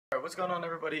Alright, what's going on,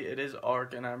 everybody? It is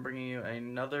Ark, and I'm bringing you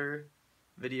another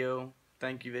video,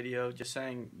 thank you video, just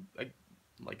saying,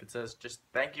 like it says, just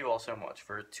thank you all so much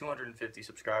for 250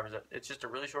 subscribers. It's just a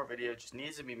really short video, it just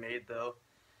needs to be made, though.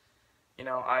 You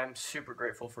know, I'm super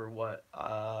grateful for what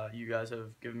you guys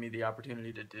have given me the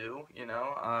opportunity to do. You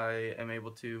know, I am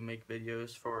able to make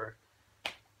videos for,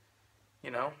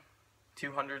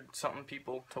 200 something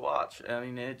people to watch. I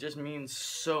mean, it just means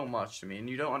so much to me, and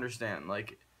you don't understand,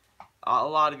 like, a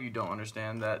lot of you don't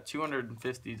understand that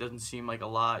 250 doesn't seem like a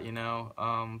lot,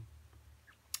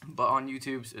 but on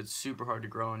YouTube, it's super hard to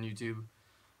grow on YouTube,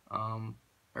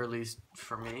 or at least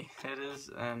for me, it is,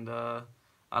 and I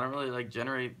don't really, like,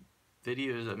 generate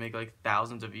videos that make, like,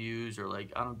 thousands of views, or,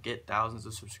 like, I don't get thousands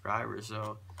of subscribers,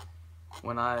 so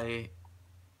when I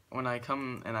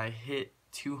come and I hit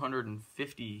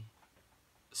 250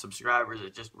 subscribers,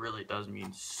 it just really does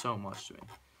mean so much to me.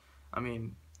 I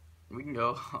mean, we can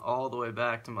go all the way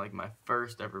back to like my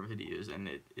first ever videos, and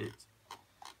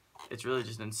it's really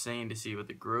just insane to see what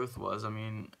the growth was. I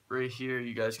mean, right here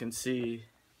you guys can see,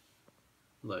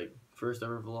 like, first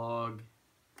ever vlog,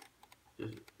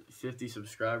 just 50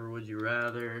 subscriber would you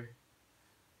rather,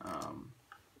 hold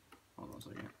on a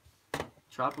second,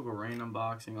 tropical rain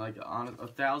unboxing, like on a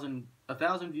thousand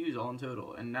views all in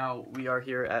total, and now we are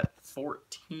here at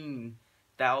 14,000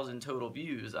 total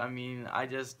views. I mean, I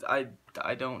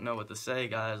don't know what to say,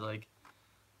 guys. Like,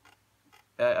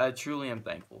 I truly am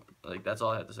thankful. Like, that's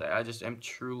all I have to say. I just am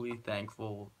truly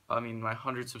thankful. I mean, my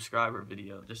 100 subscriber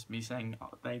video, just me saying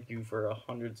thank you for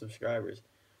 100 subscribers.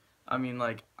 I mean,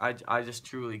 like, I just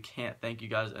truly can't thank you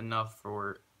guys enough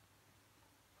for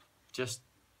just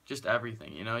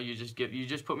everything. You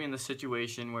just put me in the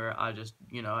situation where I just,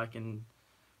 I can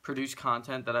produce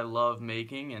content that I love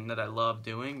making and that I love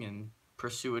doing, and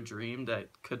pursue a dream that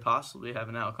could possibly have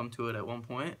an outcome to it at one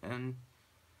point, and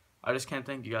I just can't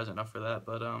thank you guys enough for that.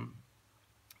 But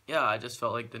yeah, I just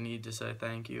felt like the need to say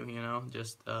thank you,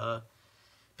 just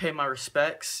pay my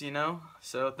respects,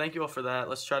 so thank you all for that.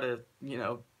 Let's try to,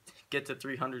 get to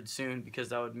 300 soon, because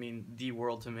that would mean the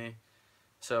world to me.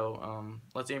 So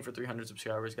let's aim for 300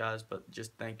 subscribers, guys, but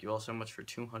just thank you all so much for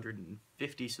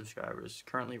 250 subscribers.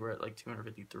 Currently we're at like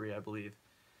 253, I believe.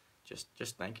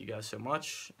 Just thank you guys so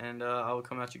much, and I will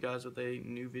come at you guys with a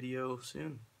new video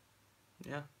soon.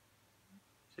 Yeah.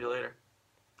 See you later.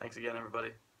 Thanks again,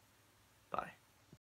 everybody. Bye.